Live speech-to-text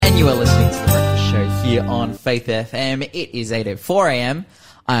You are listening to The Breakfast Show here on Faith FM. It is 8:04 a.m.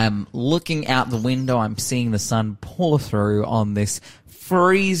 I'm looking out the window. I'm seeing the sun pour through on this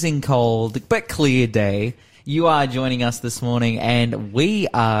freezing cold but clear day. You are joining us this morning, and we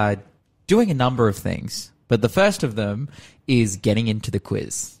are doing a number of things. But the first of them is getting into the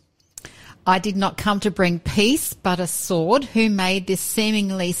quiz. I did not come to bring peace, but a sword. Who made this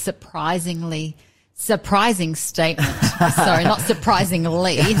seemingly surprising statement? Sorry, not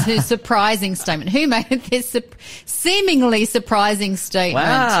surprisingly. It's a surprising statement. Who made this seemingly surprising statement?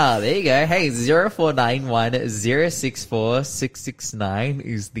 Wow, there you go. Hey, 0491 064 669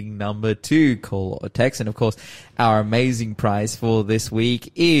 is the number to call or text. And of course, our amazing prize for this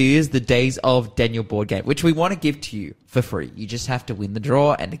week is the Days of Daniel board game, which we want to give to you for free. You just have to win the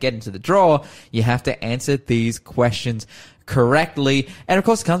draw, and to get into the draw, you have to answer these questions correctly. And of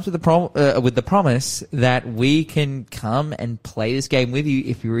course, it comes with the promise that we can come and play this game with you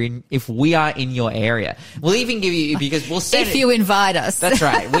if we are in your area. We'll even give you, because we'll send if you invite us. That's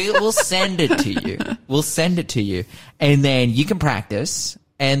right. We'll send it to you. We'll send it to you, and then you can practice,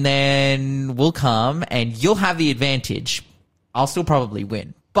 and then we'll come and you'll have the advantage. I'll still probably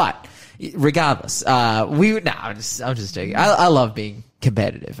win, but regardless, I'm just joking. I love being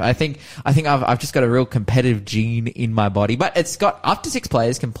competitive. I think I've just got a real competitive gene in my body, but it's got up to 6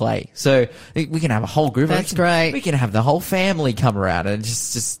 players can play. So we can have a whole group. That's great. We can have the whole family come around and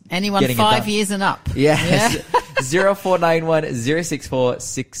just anyone 5 years and up. Yeah. 0491 064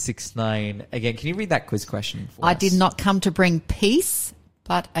 669. Again, can you read that quiz question for us? I did not come to bring peace,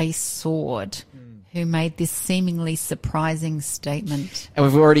 but a sword. Who made this seemingly surprising statement? And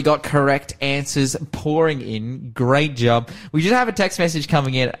we've already got correct answers pouring in. Great job. We just have a text message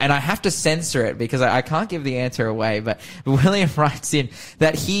coming in, and I have to censor it because I can't give the answer away. But William writes in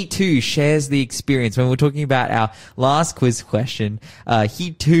that he too shares the experience. When we're talking about our last quiz question,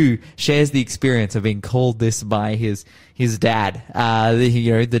 he too shares the experience of being called this by his dad.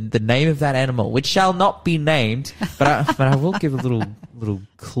 The name of that animal, which shall not be named, but I will give a little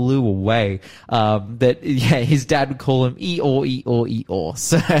clue away. His dad would call him Eeyore, Eeyore, Eeyore.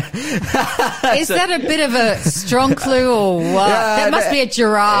 So, is that a bit of a strong clue or what? That must be a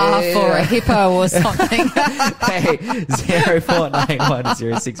giraffe or a hippo or something. Hey, 0491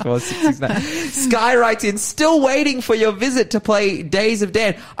 064 669. Sky writes in, still waiting for your visit to play Days of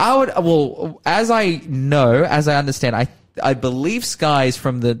Dan. As I understand, I believe Sky is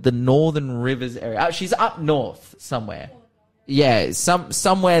from the Northern Rivers area. She's up north somewhere. Yeah,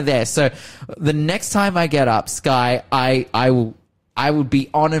 somewhere there. So the next time I get up, Sky, I would be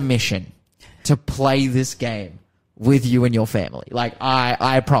on a mission to play this game with you and your family. Like,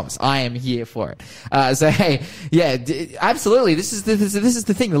 I promise, I am here for it. So hey, yeah, absolutely. This is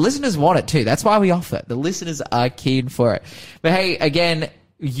the thing. The listeners want it too. That's why we offer it. The listeners are keen for it. But hey, again,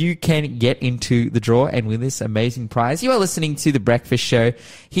 you can get into the draw and win this amazing prize. You are listening to The Breakfast Show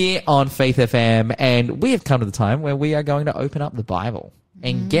here on Faith FM, and we have come to the time where we are going to open up the Bible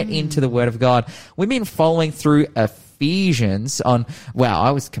and get into the Word of God. We've been following through Ephesians on... Wow, I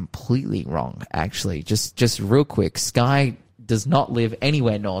was completely wrong, actually. Just real quick, Sky does not live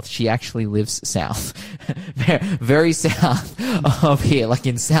anywhere north. She actually lives south. Very south of here, like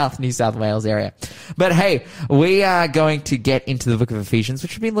in South New South Wales area. But hey, we are going to get into the book of Ephesians,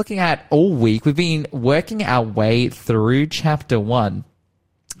 which we've been looking at all week. We've been working our way through chapter 1.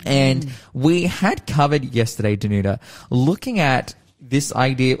 And we had covered yesterday, Danuta, looking at this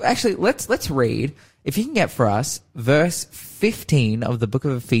idea. Actually, let's read, if you can get for us, verse 15 of the book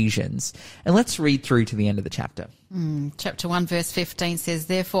of Ephesians, and let's read through to the end of the chapter. Chapter 1, verse 15 says,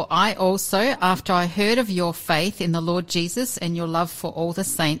 Therefore I also, after I heard of your faith in the Lord Jesus and your love for all the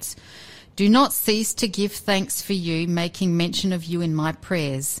saints, do not cease to give thanks for you, making mention of you in my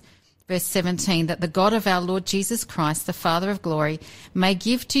prayers. Verse 17, that the God of our Lord Jesus Christ, the Father of glory, may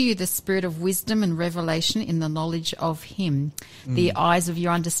give to you the spirit of wisdom and revelation in the knowledge of him, the eyes of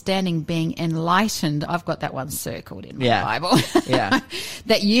your understanding being enlightened. I've got that one circled in my Bible. Yeah.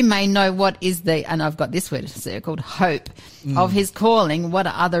 That you may know what is and I've got this word circled, hope of his calling, what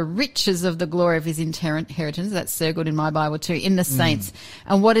are the riches of the glory of his inheritance, that's circled in my Bible too, in the saints,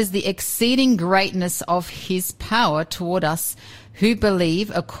 and what is the exceeding greatness of his power toward us who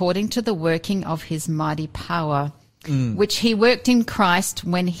believe, according to the working of his mighty power, which he worked in Christ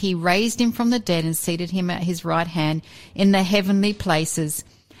when he raised him from the dead and seated him at his right hand in the heavenly places,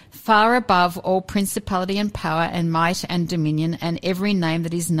 far above all principality and power and might and dominion and every name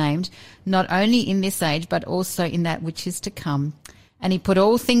that is named, not only in this age but also in that which is to come. And he put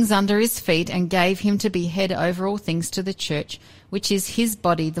all things under his feet and gave him to be head over all things to the church, which is his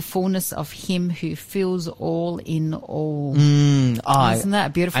body, the fullness of him who fills all in all. Isn't that a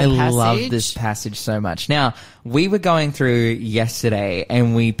beautiful passage? I love this passage so much. Now, we were going through yesterday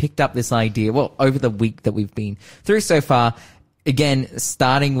and we picked up this idea, well, over the week that we've been through so far, again,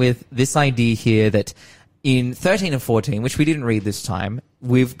 starting with this idea here that in 13 and 14, which we didn't read this time,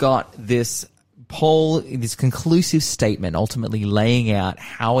 we've got this conclusive statement ultimately laying out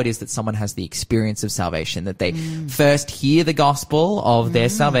how it is that someone has the experience of salvation, that they first hear the gospel of their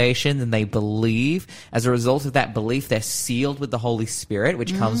salvation and they believe. As a result of that belief, they're sealed with the Holy Spirit,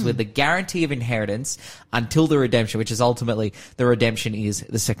 which comes with the guarantee of inheritance until the redemption, which is ultimately the redemption is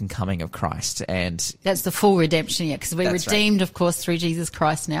the second coming of Christ. And that's the full redemption, because we're redeemed, of course, through Jesus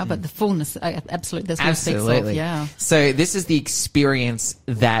Christ now, but the fullness, absolutely, that's what it speaks of, yeah. So this is the experience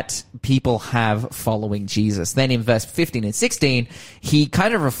that people have following Jesus. Then in verse 15 and 16, he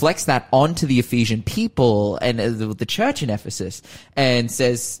kind of reflects that onto the Ephesian people and the church in Ephesus and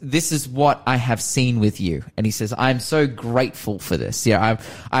says, this is what I have seen with you. And he says, I'm so grateful for this. Yeah,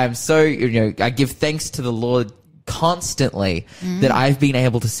 I'm so, I give thanks to the Lord constantly that I've been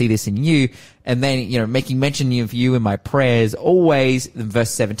able to see this in you. And then, making mention of you in my prayers always. Verse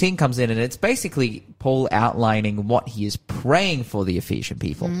 17 comes in and it's basically Paul outlining what he is praying for the Ephesian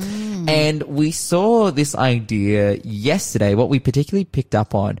people. And we saw this idea yesterday. What we particularly picked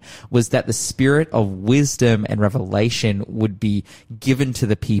up on was that the spirit of wisdom and revelation would be given to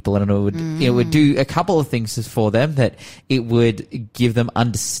the people, and it would do a couple of things for them. That it would give them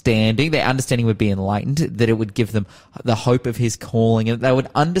understanding. Their understanding would be enlightened. That it would give them the hope of his calling, and they would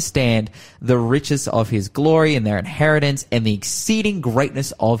understand the riches of his glory and their inheritance and the exceeding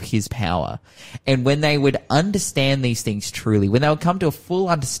greatness of his power. And when they would understand these things truly, when they would come to a full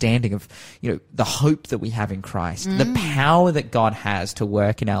understanding of, the hope that we have in Christ, the power that God has to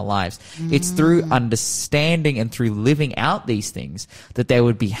work in our lives, it's through understanding and through living out these things that they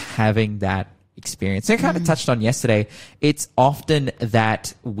would be having that experience. So I kind of touched on yesterday, it's often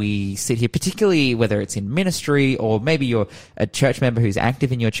that we sit here, particularly whether it's in ministry or maybe you're a church member who's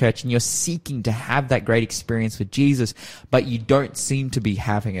active in your church and you're seeking to have that great experience with Jesus, but you don't seem to be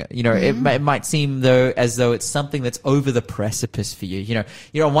having it. It might seem as though it's something that's over the precipice for you.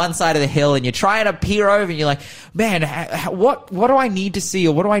 You're on one side of the hill and you're trying to peer over and you're like, man, what do I need to see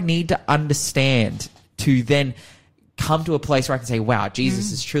or what do I need to understand to then come to a place where I can say, wow,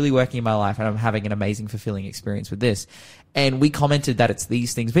 Jesus is truly working in my life and I'm having an amazing, fulfilling experience with this. And we commented that it's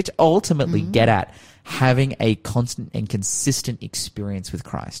these things which ultimately get at having a constant and consistent experience with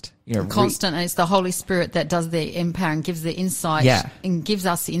Christ. Constant, and it's the Holy Spirit that does the empower and gives the insight and gives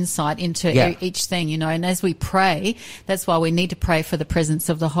us the insight into each thing, and as we pray, that's why we need to pray for the presence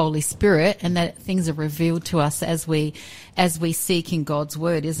of the Holy Spirit and that things are revealed to us as we seek in God's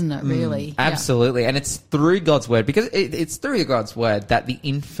word, isn't it, really? Absolutely. And it's through God's word, because it's through God's word that the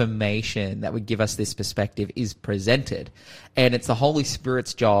information that would give us this perspective is presented. And it's the Holy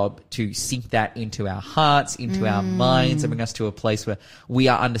Spirit's job to sink that into our hearts, into our minds, and bring us to a place where we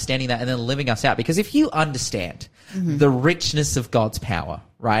are understanding that and then living us out. Because if you understand the richness of God's power,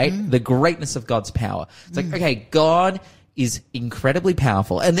 right? The greatness of God's power. It's like, okay, God is incredibly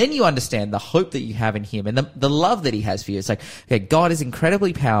powerful. And then you understand the hope that you have in him and the love that he has for you. It's like, okay, God is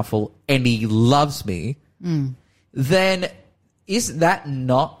incredibly powerful and he loves me. Then is that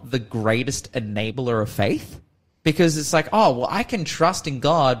not the greatest enabler of faith? Because it's like, oh, well, I can trust in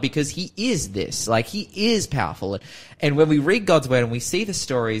God because he is this. Like, he is powerful. And when we read God's word and we see the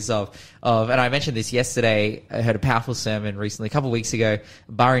stories of, and I mentioned this yesterday, I heard a powerful sermon recently, a couple of weeks ago,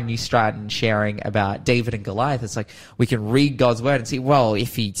 Byron New Stratton sharing about David and Goliath. It's like, we can read God's word and see, well,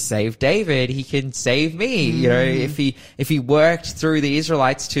 if he saved David, he can save me. If he worked through the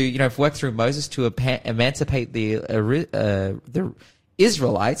Israelites to, worked through Moses to emancipate the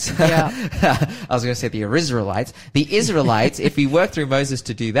Israelites. I was going to say the Israelites. The Israelites, if he worked through Moses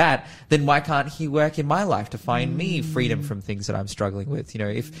to do that, then why can't he work in my life to find me freedom from things that I'm struggling with?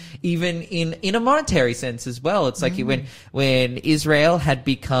 If even in a monetary sense as well, it's like when Israel had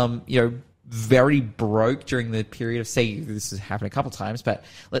become, very broke during the period of, say, this has happened a couple times, but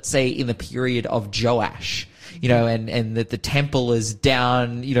let's say in the period of Joash, and that the temple is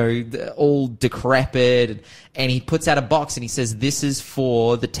down, all decrepit, and he puts out a box and he says, this is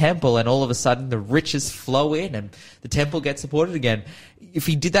for the temple, and all of a sudden the riches flow in and the temple gets supported again. If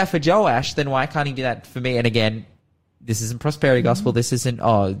he did that for Joash, then why can't he do that for me? And again, this isn't prosperity gospel. This isn't,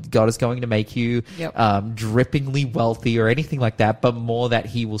 God is going to make you drippingly wealthy or anything like that, but more that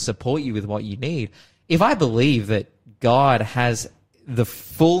he will support you with what you need. If I believe that God has the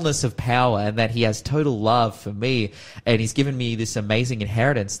fullness of power and that he has total love for me and he's given me this amazing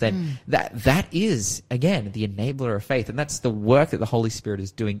inheritance, then that is, again, the enabler of faith. And that's the work that the Holy Spirit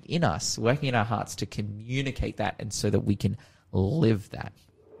is doing in us, working in our hearts to communicate that and so that we can live that.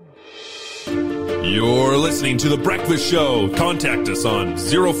 You're listening to The Breakfast Show. Contact us on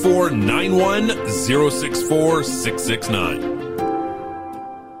 0491 064 669.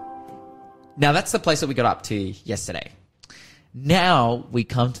 Now, that's the place that we got up to yesterday. Now we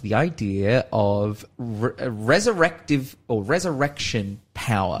come to the idea of resurrective or resurrection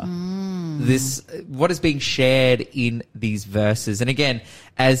power. This, what is being shared in these verses. And again,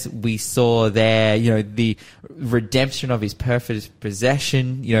 as we saw there, the redemption of his perfect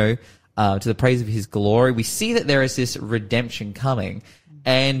possession, to the praise of his glory, we see that there is this redemption coming.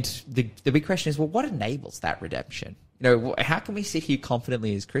 And the big question is, well, what enables that redemption? How can we sit here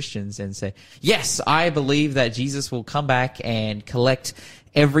confidently as Christians and say, yes, I believe that Jesus will come back and collect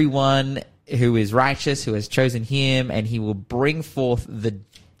everyone who is righteous, who has chosen him, and he will bring forth the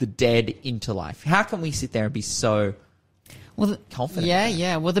dead into life? How can we sit there and be so confident?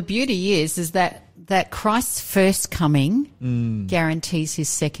 Yeah. Well, the beauty is that Christ's first coming guarantees his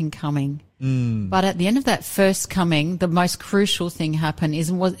second coming. But at the end of that first coming, the most crucial thing happened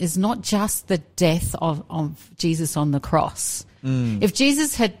is not just the death of Jesus on the cross. If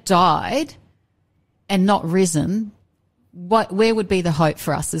Jesus had died and not risen, where would be the hope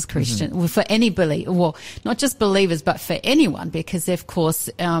for us as Christians? Well, for any believer, well, not just believers, but for anyone, because of course,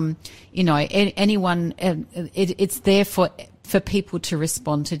 anyone, it's there for people to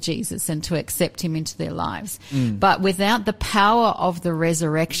respond to Jesus and to accept him into their lives. But without the power of the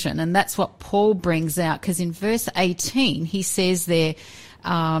resurrection, and that's what Paul brings out, because in verse 18, he says there,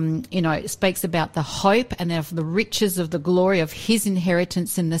 it speaks about the hope and of the riches of the glory of his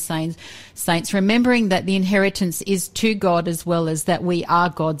inheritance in the saints, remembering that the inheritance is to God as well as that we are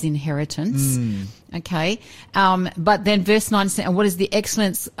God's inheritance. Okay. But then verse 9 says, and what is the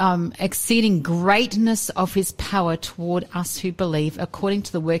excellence, exceeding greatness of his power toward us who believe, according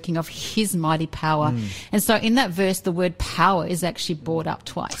to the working of his mighty power. And so in that verse, the word power is actually brought up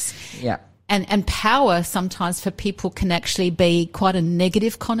twice. Yeah. And power sometimes for people can actually be quite a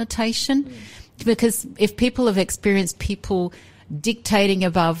negative connotation, because if people have experienced people dictating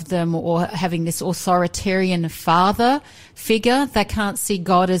above them or having this authoritarian father figure, they can't see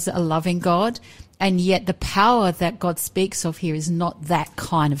God as a loving God. And yet the power that God speaks of here is not that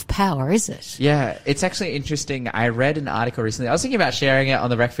kind of power, is it? Yeah, it's actually interesting. I read an article recently. I was thinking about sharing it on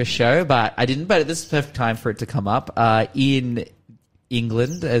the Breakfast Show, but I didn't. But this is the perfect time for it to come up. In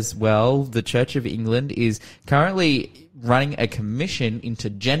England as well, the Church of England is currently running a commission into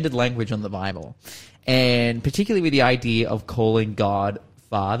gendered language on the Bible, and particularly with the idea of calling God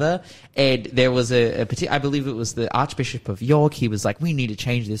Father. And there was I believe it was the Archbishop of York. He was like, we need to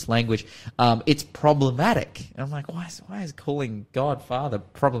change this language. It's problematic. And I'm like, why is calling God Father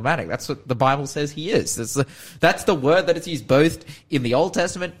problematic? That's what the Bible says he is. That's the word that it's used both in the Old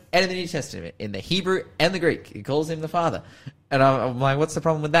Testament and in the New Testament, in the Hebrew and the Greek. It calls him the Father. And I'm like, what's the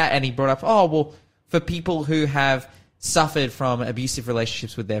problem with that? And he brought up, for people who have suffered from abusive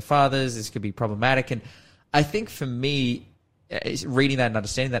relationships with their fathers, this could be problematic. And I think for me, reading that and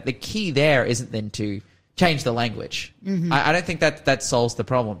understanding that, the key there isn't then to change the language. I don't think that solves the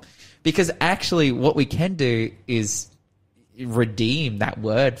problem, because actually what we can do is redeem that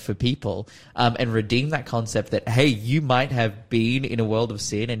word for people, and redeem that concept that, hey, you might have been in a world of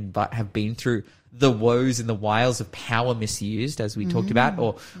sin and but have been through the woes and the wiles of power misused, as we talked about,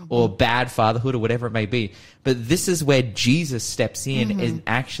 or bad fatherhood, or whatever it may be. But this is where Jesus steps in and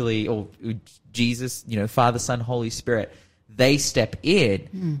actually, or Jesus, Father, Son, Holy Spirit, they step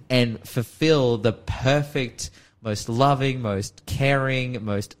in and fulfill the perfect, most loving, most caring,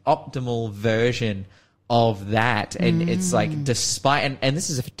 most optimal version of that. And it's like, despite, and this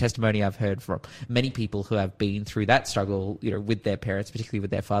is a testimony I've heard from many people who have been through that struggle, with their parents, particularly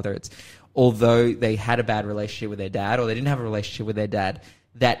with their father. It's, although they had a bad relationship with their dad, or they didn't have a relationship with their dad,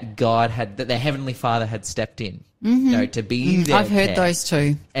 that that their Heavenly Father had stepped in, to be there. I've heard those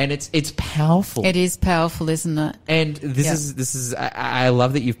too. And it's powerful. It is powerful, isn't it? And this is, I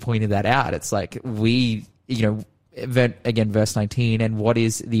love that you've pointed that out. It's like again, verse 19, and what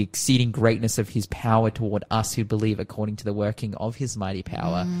is the exceeding greatness of his power toward us who believe, according to the working of his mighty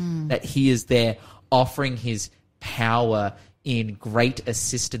power, that he is there offering his power in great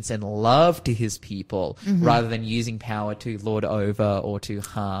assistance and love to his people rather than using power to lord over or to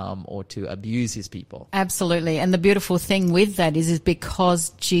harm or to abuse his people. Absolutely. And the beautiful thing with that is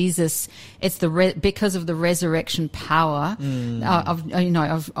because Jesus, it's because of the resurrection power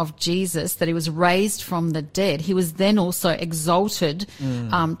of Jesus, that he was raised from the dead. He was then also exalted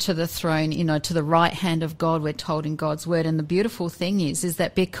to the throne, to the right hand of God, we're told in God's word. And the beautiful thing is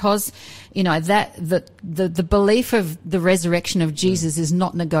that because, that the belief of the resurrection of Jesus is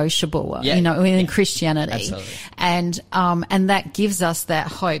not negotiable, in Christianity. Absolutely. And that gives us that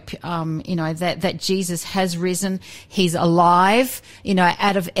hope, that Jesus has risen. He's alive,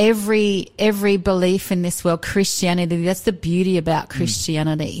 out of every belief in this world, Christianity, that's the beauty about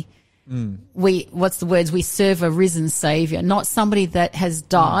Christianity. We serve a risen Savior, not somebody that has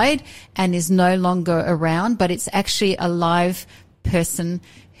died and is no longer around, but it's actually a live person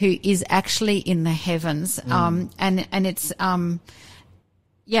who is actually in the heavens. And it's, and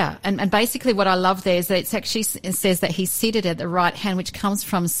basically what I love there is that it says that he's seated at the right hand, which comes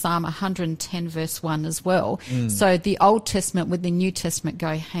from Psalm 110 verse 1 as well. So the Old Testament with the New Testament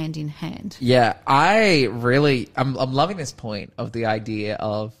go hand in hand. Yeah, I'm loving this point of the idea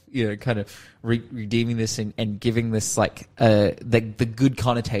of, kind of redeeming this and giving this the good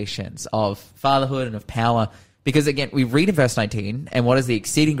connotations of fatherhood and of power. Because again, we read in verse 19, and what is the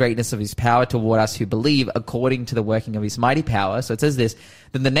exceeding greatness of his power toward us who believe according to the working of his mighty power. So it says this,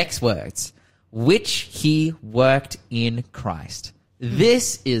 then the next words, which he worked in Christ.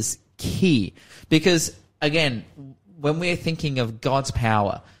 This is key because again, when we're thinking of God's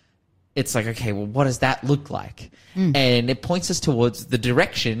power, it's like, okay, well, what does that look like? And it points us towards the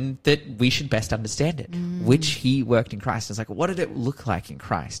direction that we should best understand it, which he worked in Christ. It's like, what did it look like in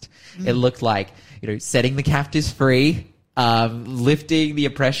Christ? It looked like, setting the captives free, lifting the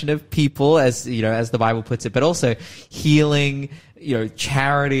oppression of people, as the Bible puts it, but also healing,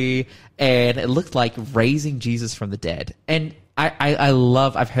 charity, and it looked like raising Jesus from the dead. And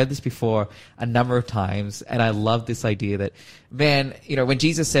I've heard this before a number of times, and I love this idea that, man, when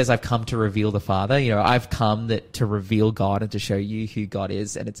Jesus says, I've come to reveal the Father, I've come to reveal God and to show you who God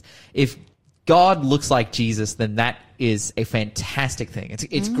is. And if God looks like Jesus, then that is a fantastic thing.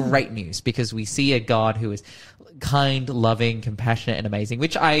 It's great news because we see a God who is kind, loving, compassionate, and amazing,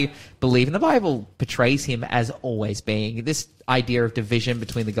 which I believe in the Bible portrays him as always being. This idea of division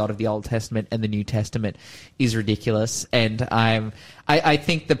between the God of the Old Testament and the New Testament is ridiculous. And I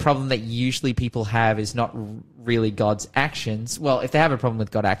think the problem that usually people have is not really God's actions. Well, if they have a problem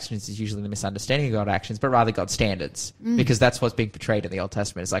with God's actions, it's usually the misunderstanding of God's actions, but rather God's standards, because that's what's being portrayed in the Old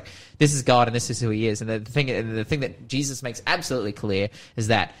Testament. It's like, this is God and this is who he is. And the thing that Jesus makes absolutely clear is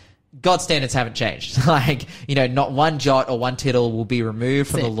that God's standards haven't changed. Not one jot or one tittle will be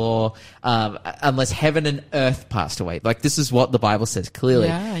removed from the law unless heaven and earth passed away. This is what the Bible says clearly.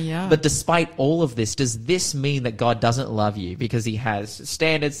 Yeah. But despite all of this, does this mean that God doesn't love you because he has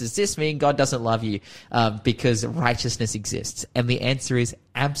standards? Does this mean God doesn't love you because righteousness exists? And the answer is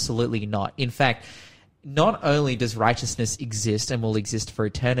absolutely not. In fact, not only does righteousness exist and will exist for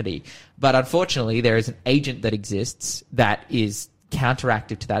eternity, but unfortunately there is an agent that exists that is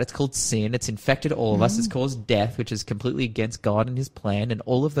counteractive to that. It's called sin. It's infected all of us. It's caused death, which is completely against God and his plan and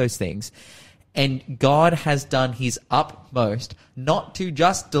all of those things. And God has done his utmost not to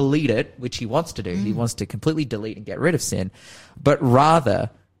just delete it, which he wants to do. He wants to completely delete and get rid of sin, but rather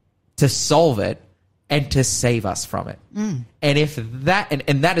to solve it and to save us from it. And if that,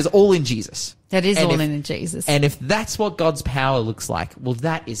 and that is all in Jesus. That is all in Jesus. And if that's what God's power looks like, well,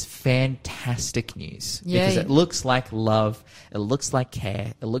 that is fantastic news. Yeah. Because it looks like love, it looks like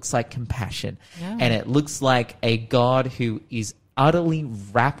care, it looks like compassion, and it looks like a God who is utterly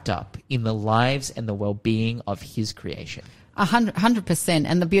wrapped up in the lives and the well-being of his creation. 100%.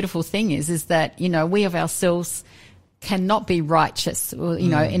 And the beautiful thing is that, we of ourselves cannot be righteous, or,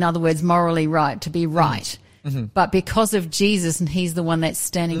 in other words, morally right, to be right. But because of Jesus, and he's the one that's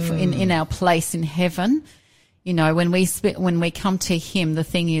standing in our place in heaven, when we come to him, the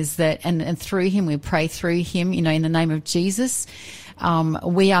thing is that, and through him, we pray through him, in the name of Jesus,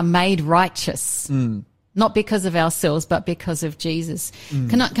 we are made righteous. Not because of ourselves, but because of Jesus.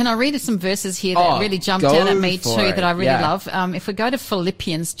 Can I read some verses here that really jumped out at me too, that I really love? If we go to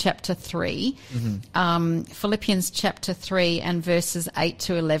Philippians chapter 3, Philippians chapter 3 and verses 8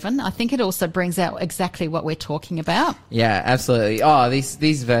 to 11, I think it also brings out exactly what we're talking about. Yeah, absolutely. Oh,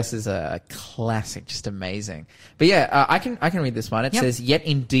 these verses are classic, just amazing. But I can read this one. It says, "Yet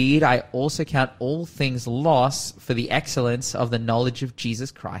indeed I also count all things loss for the excellence of the knowledge of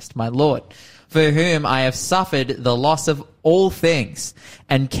Jesus Christ, my Lord, for whom I I have suffered the loss of all things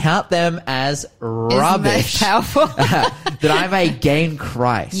and count them as rubbish. Isn't that powerful? That I may gain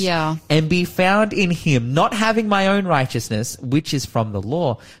Christ. Yeah. And be found in him, not having my own righteousness, which is from the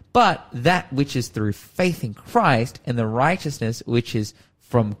law, but that which is through faith in Christ, and the righteousness which is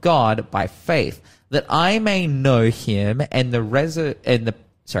from God by faith, that I may know him and that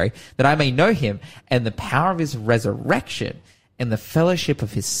I may know him and the power of his resurrection and the fellowship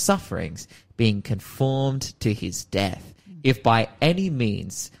of his sufferings, being conformed to his death, if by any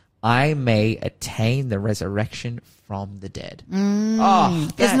means I may attain the resurrection from the dead. Oh,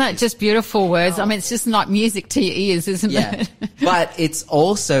 Isn't that just beautiful words? I mean, it's just like music to your ears, isn't it? But it's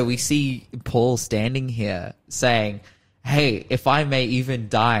also, we see Paul standing here saying, hey, if I may even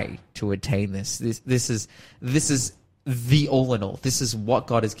die to attain this is the all in all. This is what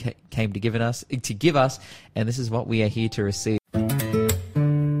God has came to give us, and this is what we are here to receive.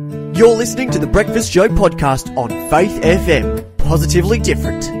 You're listening to the Breakfast Show podcast on Faith FM. Positively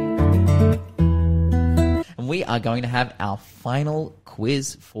different. And we are going to have our final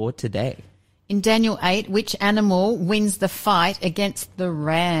quiz for today. In Daniel 8, which animal wins the fight against the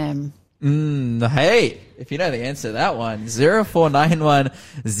ram? Hey, if you know the answer to that one, 0491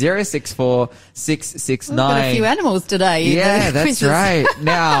 064 669. We've got a few animals today. Yeah, that's right.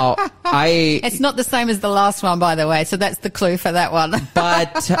 Now, It's not the same as the last one, by the way, so that's the clue for that one.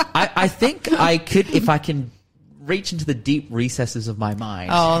 But I think I could, if I can reach into the deep recesses of my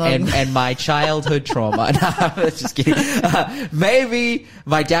mind and my childhood trauma. No, just kidding. Maybe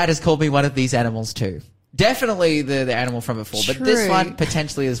my dad has called me one of these animals too. Definitely the animal from before, but this one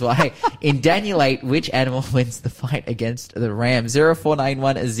potentially as well. Hey, in Daniel 8, which animal wins the fight against the ram?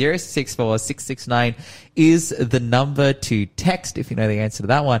 0491 064 669 is the number to text if you know the answer to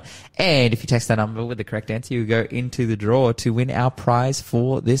that one. And if you text that number with the correct answer, you go into the draw to win our prize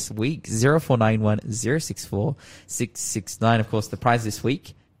for this week. 0491 064 669. Of course, the prize this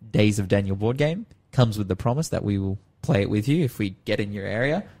week, Days of Daniel board game, comes with the promise that we will play it with you if we get in your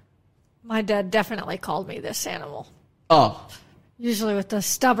area. My dad definitely called me this animal. Oh. Usually with the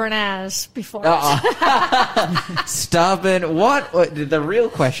stubborn as before. Stubborn. What? The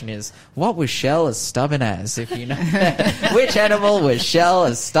real question is, what was Shell as stubborn as? If you know, which animal was Shell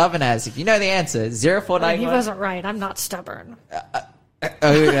as stubborn as? If you know the answer, 0491. He wasn't right. I'm not stubborn.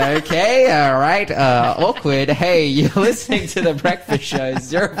 Okay, all right. Awkward. Hey, you're listening to the Breakfast Show.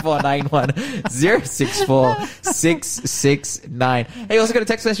 0491 064 669. Hey, also got a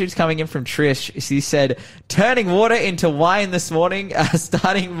text message coming in from Trish. She said, turning water into wine this morning.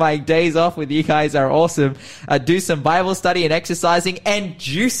 Starting my days off with you guys are awesome. Do some Bible study and exercising and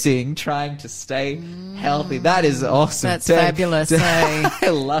juicing, trying to stay healthy. That is awesome. That's fabulous. I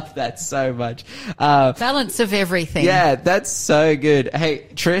love that so much. Balance of everything. Yeah, that's so good. Hey,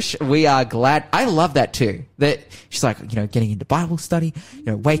 Trish, we are glad. I love that too. That she's like, getting into Bible study,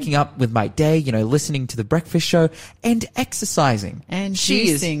 waking up with my day, listening to the Breakfast Show and exercising. And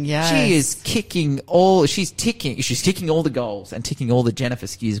juicing, yes. She is ticking all the goals and ticking all the Jennifer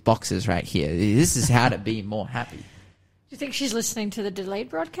Skews boxes right here. This is how to be more happy. Do you think she's listening to the delayed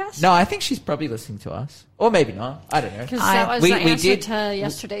broadcast? No, I think she's probably listening to us. Or maybe not. I don't know. Because that was the answer to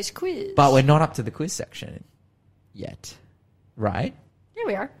yesterday's quiz. But we're not up to the quiz section yet. Right? Here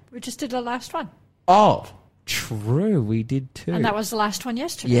we are. We just did the last one. Oh, true. We did too. And that was the last one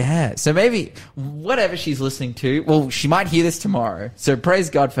yesterday. Yeah. So maybe whatever she's listening to, well, she might hear this tomorrow. So praise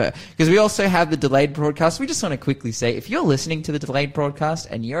God for her. Because we also have the delayed broadcast. We just want to quickly say, if you're listening to the delayed broadcast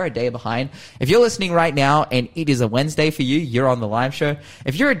and you're a day behind, if you're listening right now and it is a Wednesday for you, you're on the live show.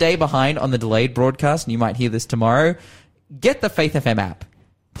 If you're a day behind on the delayed broadcast and you might hear this tomorrow, get the Faith FM app.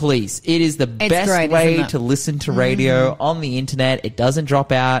 Please. It is the best way to listen to radio on the internet. It doesn't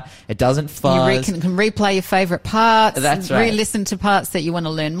drop out. It doesn't fuzz. You can replay your favourite parts. That's right. Re-listen to parts that you want to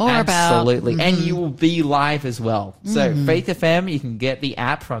learn more about. Absolutely. And you will be live as well. So Faith FM, you can get the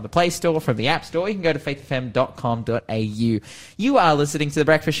app from the Play Store, from the App Store. You can go to faithfm.com.au. You are listening to The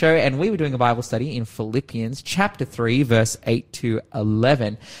Breakfast Show, and we were doing a Bible study in Philippians chapter 3, verse 8 to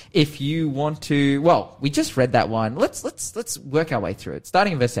 11. If you want to, well, we just read that one. Let's work our way through it.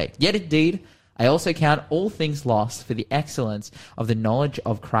 Starting in verse 8. Yet indeed, I also count all things lost for the excellence of the knowledge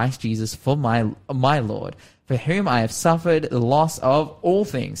of Christ Jesus for my Lord, for whom I have suffered the loss of all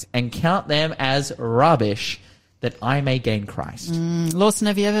things, and count them as rubbish, that I may gain Christ. Lawson,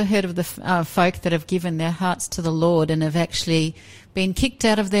 have you ever heard of the folk that have given their hearts to the Lord and have actually been kicked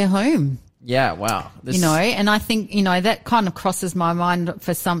out of their home? Yeah, wow. And I think, that kind of crosses my mind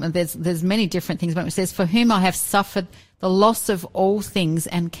for some. There's many different things, but it says, for whom I have suffered the loss of all things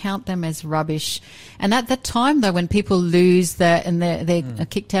and count them as rubbish. And at the time, though, when people lose that and they're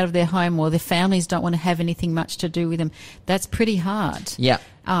kicked out of their home or their families don't want to have anything much to do with them, that's pretty hard. Yeah.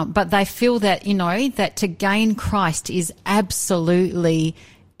 But they feel that, that to gain Christ is absolutely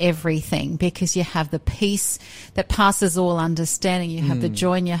everything, because you have the peace that passes all understanding. You have the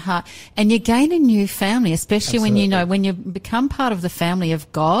joy in your heart, and you gain a new family, especially when you become part of the family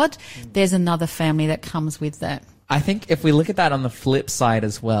of God, there's another family that comes with that. I think if we look at that on the flip side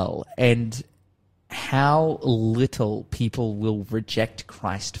as well, and how little people will reject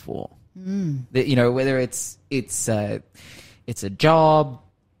Christ for, whether it's a job,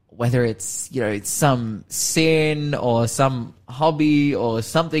 whether it's some sin or some hobby or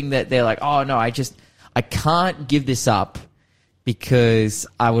something that they're like, oh no, I can't give this up because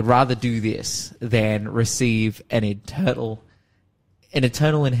I would rather do this than receive an eternal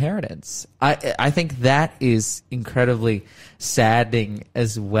inheritance. I think that is incredibly saddening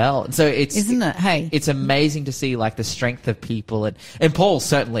as well. So isn't it? Hey, it's amazing to see like the strength of people, and Paul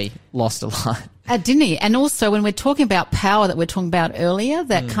certainly lost a lot. Didn't he? And also when we're talking about power that we're talking about earlier,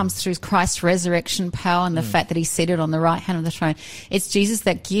 that comes through Christ's resurrection power and the fact that he's seated on the right hand of the throne. It's Jesus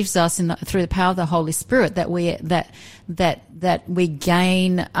that gives us through the power of the Holy Spirit that we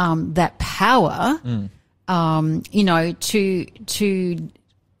gain that power.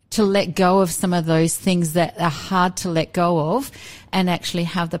 To let go of some of those things that are hard to let go of, and actually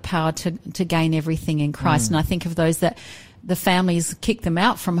have the power to gain everything in Christ. And I think of those that the families kick them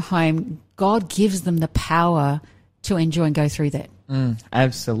out from home, God gives them the power to enjoy and go through that.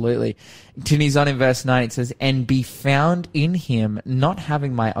 Absolutely. Continues on in verse 9, it says, and be found in him, not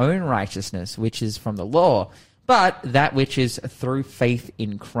having my own righteousness, which is from the law, but that which is through faith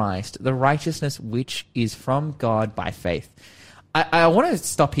in Christ, the righteousness which is from God by faith. I want to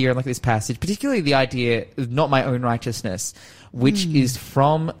stop here and look at this passage, particularly the idea of not my own righteousness, which is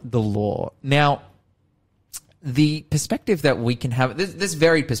from the law. Now, the perspective that we can have, there's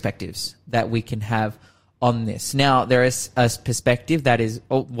varied perspectives that we can have on this. Now, there is a perspective that is,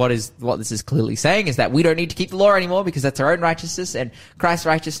 what this is clearly saying is that we don't need to keep the law anymore because that's our own righteousness, and Christ's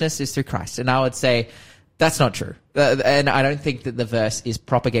righteousness is through Christ. And I would say, that's not true. And I don't think that the verse is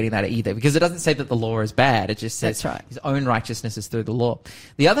propagating that either, because it doesn't say that the law is bad. It just says his own righteousness is through the law.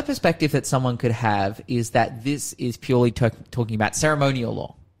 The other perspective that someone could have is that this is purely talking about ceremonial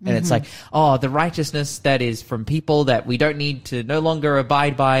law. And it's like, the righteousness that is from people that we don't need to no longer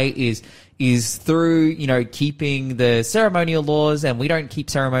abide by is through, keeping the ceremonial laws, and we don't keep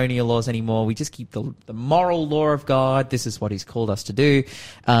ceremonial laws anymore. We just keep the moral law of God. This is what he's called us to do.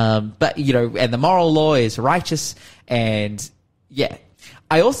 And the moral law is righteous. And yeah,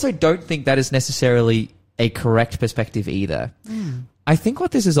 I also don't think that is necessarily a correct perspective either. I think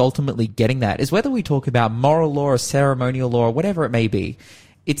what this is ultimately getting at is whether we talk about moral law or ceremonial law or whatever it may be,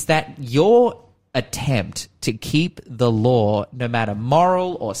 it's that your attempt to keep the law, no matter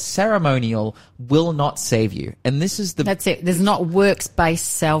moral or ceremonial, will not save you. And this is that's it. There's not works-based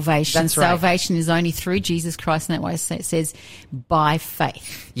salvation. That's right. Salvation is only through Jesus Christ, and that way it says by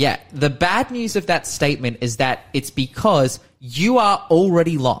faith. Yeah. The bad news of that statement is that it's because you are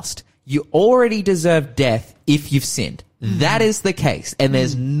already lost. You already deserve death if you've sinned. That is the case. And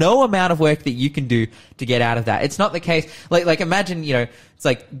there's no amount of work that you can do to get out of that. It's not the case. Like imagine, it's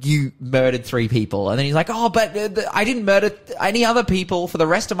like you murdered 3 people and then he's like, but I didn't murder any other people for the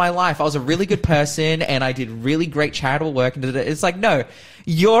rest of my life. I was a really good person and I did really great charitable work. And it's like, no,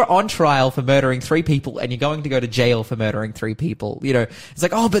 you're on trial for murdering 3 people and you're going to go to jail for murdering 3 people. It's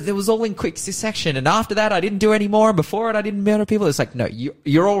like, but it was all in quick succession. And after that, I didn't do any more. And before it, I didn't murder people. It's like, no,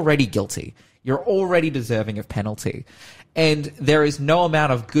 you're already guilty. You're already deserving of penalty. And there is no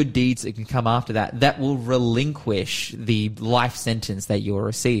amount of good deeds that can come after that will relinquish the life sentence that you will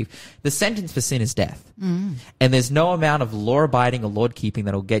receive. The sentence for sin is death. And there's no amount of law-abiding or law-keeping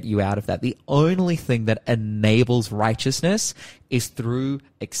that will get you out of that. The only thing that enables righteousness is through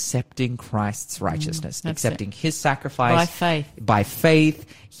accepting Christ's righteousness, accepting his sacrifice. By faith,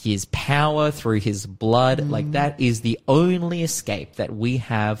 his power through his blood. Like that is the only escape that we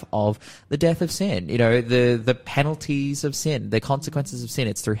have of the death of sin. The penalties of sin, the consequences of sin.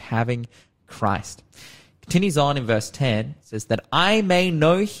 It's through having Christ. Continues on in verse 10, it says that I may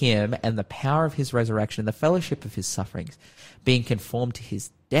know him and the power of his resurrection and the fellowship of his sufferings, being conformed to his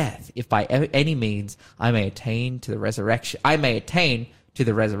death, if by any means I may attain to the resurrection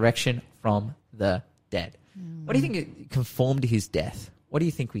from the dead. What do you think conformed to his death? What do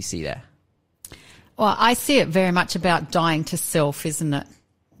you think we see there? Well, I see it very much about dying to self, isn't it?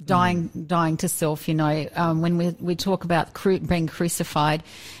 Dying to self, when we talk about being crucified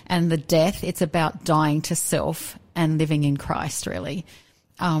and the death, it's about dying to self and living in Christ, really.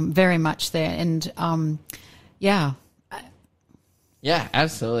 Very much there. And, yeah. Yeah,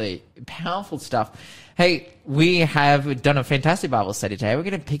 absolutely. Powerful stuff. Hey, we have done a fantastic Bible study today. We're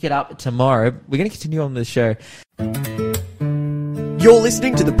going to pick it up tomorrow. We're going to continue on the show. You're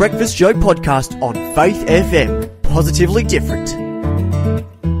listening to the Breakfast Show podcast on Faith FM. Positively different.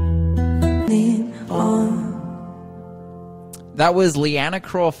 That was Leanna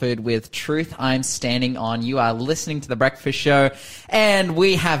Crawford with Truth I'm Standing On. You are listening to The Breakfast Show, and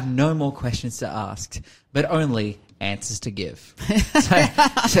we have no more questions to ask, but only answers to give.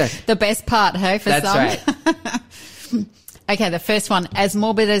 So, the best part, hey, for that's some. Right. Okay, the first one. As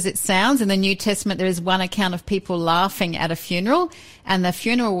morbid as it sounds, in the New Testament there is one account of people laughing at a funeral, and the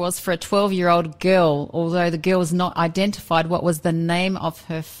funeral was for a 12-year-old girl, although the girl was not identified. What was the name of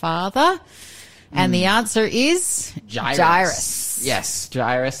her father? And the answer is Jairus. Yes,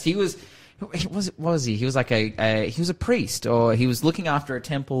 Jairus. What was he? He was like he was a priest, or he was looking after a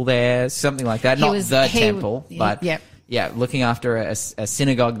temple there, something like that. Not the temple, but looking after a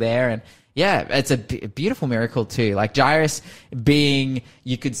synagogue there. And yeah, it's a beautiful miracle too. Like Jairus being,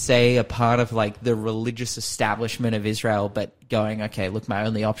 you could say, a part of like the religious establishment of Israel, but going, okay, look, my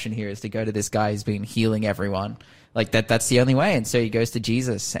only option here is to go to this guy who's been healing everyone. Like that's the only way. And so he goes to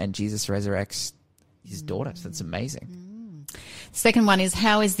Jesus, and Jesus resurrects his daughter. So that's amazing. Second one is,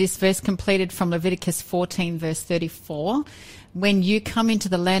 how is this verse completed from Leviticus 14 verse 34? When you come into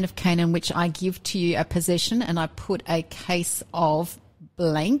the land of Canaan, which I give to you a possession, and I put a case of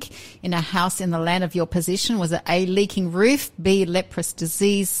blank in a house in the land of your possession, was it A, leaking roof, B, leprous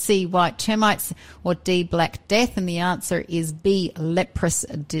disease, C, white termites, or D, black death? And the answer is B, leprous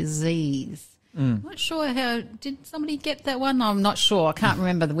disease. I'm not sure how, did somebody get that one? I'm not sure. I can't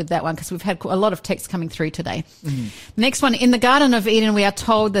remember with that one because we've had a lot of text coming through today. Next one, in the Garden of Eden, we are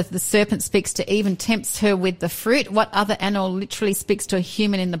told that the serpent speaks to Eve and tempts her with the fruit. What other animal literally speaks to a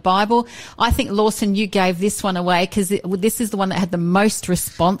human in the Bible? I think, Lawson, you gave this one away because this is the one that had the most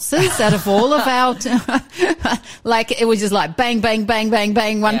responses out of all of our, like it was just like bang, bang, bang, bang,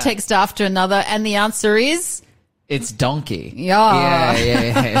 bang, one text after another. And the answer is? It's donkey. Yeah.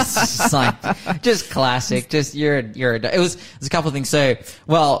 Yeah. It's just like, just classic. Just, it was a couple of things. So,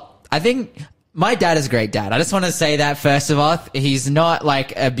 well, I think my dad is a great dad. I just want to say that first of all. He's not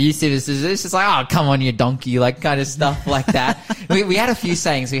like abusive. It's just like, oh, come on, you donkey, like kind of stuff like that. we had a few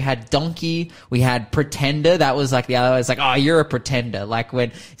sayings. We had donkey. We had pretender. That was like the other one. It's like, oh, you're a pretender. Like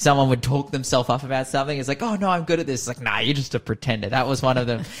when someone would talk themselves up about something, it's like, oh no, I'm good at this. It's like, nah, you're just a pretender. That was one of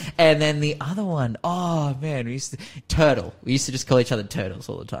them. And then the other one, oh man, turtle. We used to just call each other turtles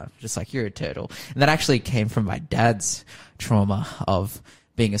all the time. Just like, you're a turtle. And that actually came from my dad's trauma of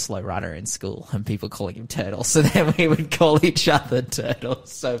being a slow runner in school and people calling him Turtle. So then we would call each other Turtle.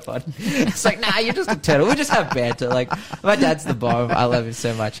 So fun. It's like, nah, you're just a turtle. We just have banter. Like, my dad's the bomb. I love him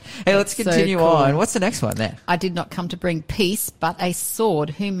so much. Hey, let's continue on. What's the next one there? I did not come to bring peace, but a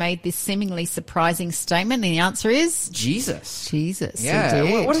sword. Who made this seemingly surprising statement? And the answer is? Jesus. Jesus.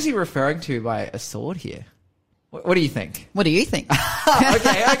 Yeah. What is he referring to by a sword here? What do you think? What do you think?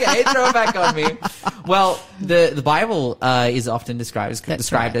 Okay, throw it back on me. Well, the Bible is often described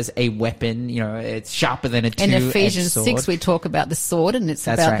as a weapon. You know, it's sharper than a two-edged sword. In Ephesians 6, we talk about the sword, and it's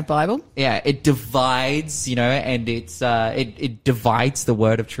about the Bible. Yeah, it divides, you know, and it divides the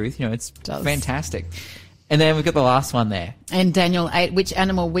word of truth. You know, it's fantastic. And then we've got the last one there. And Daniel 8, which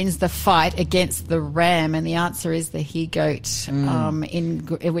animal wins the fight against the ram? And the answer is the he-goat,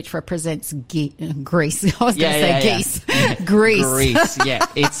 which represents Greece. I was going to say geese. Yeah. Greece, yeah.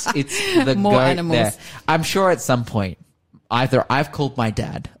 It's the more goat animals. There. I'm sure at some point, either I've called my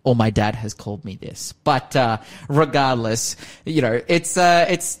dad or my dad has called me this. But regardless, you know, it's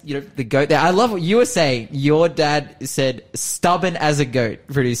you know, the goat there. I love what you were saying. Your dad said, stubborn as a goat,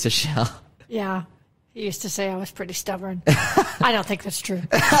 producer Shell. Yeah. He used to say I was pretty stubborn. I don't think that's true.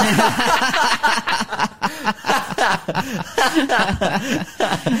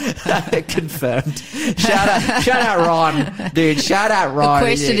 Confirmed. Shout out Ron, dude. Shout out Ron. The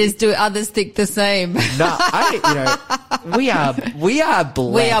question is, do others think the same? No, we are blessed. We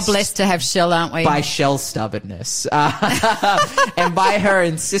are blessed to have Shell, aren't we? By Shell's stubbornness, and by her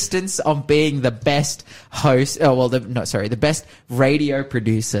insistence on being the best host. The best radio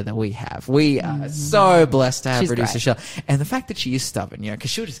producer that we have. We are so blessed to have producer Shell, and the fact that she is stubborn, you know,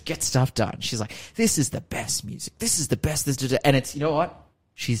 because she'll just get stuff done. She's like, this is the best music. This is the best. And it's, you know what?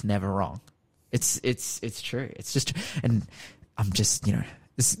 She's never wrong. It's true. It's just, and I'm just, you know,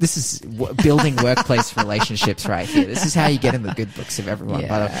 This is building workplace relationships right here. This is how you get in the good books of everyone,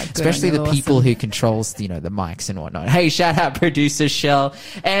 by the way. Especially the people who controls, the mics and whatnot. Hey, shout out producer Shell,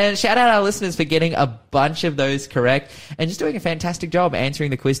 and shout out our listeners for getting a bunch of those correct and just doing a fantastic job answering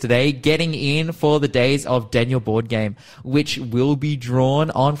the quiz today, getting in for the Days of Daniel board game, which will be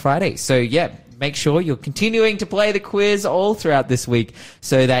drawn on Friday. So yeah, make sure you're continuing to play the quiz all throughout this week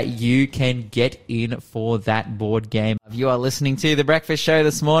so that you can get in for that board game. You are listening to The Breakfast Show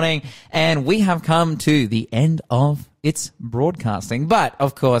this morning, and we have come to the end of its broadcasting. But,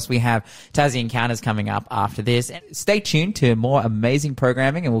 of course, we have Tassie Encounters coming up after this. And stay tuned to more amazing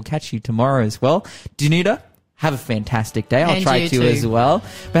programming, and we'll catch you tomorrow as well. Danuta, have a fantastic day. I'll try to as well.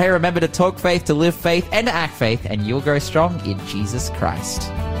 But hey, remember to talk faith, to live faith, and to act faith, and you'll grow strong in Jesus Christ.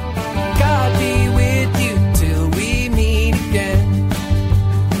 God be with you till we meet again.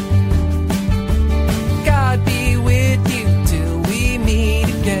 God be with you till we meet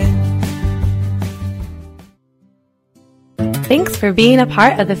again. Thanks for being a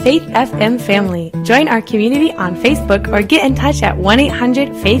part of the Faith FM family. Join our community on Facebook or get in touch at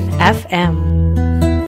 1-800-FAITH-FM.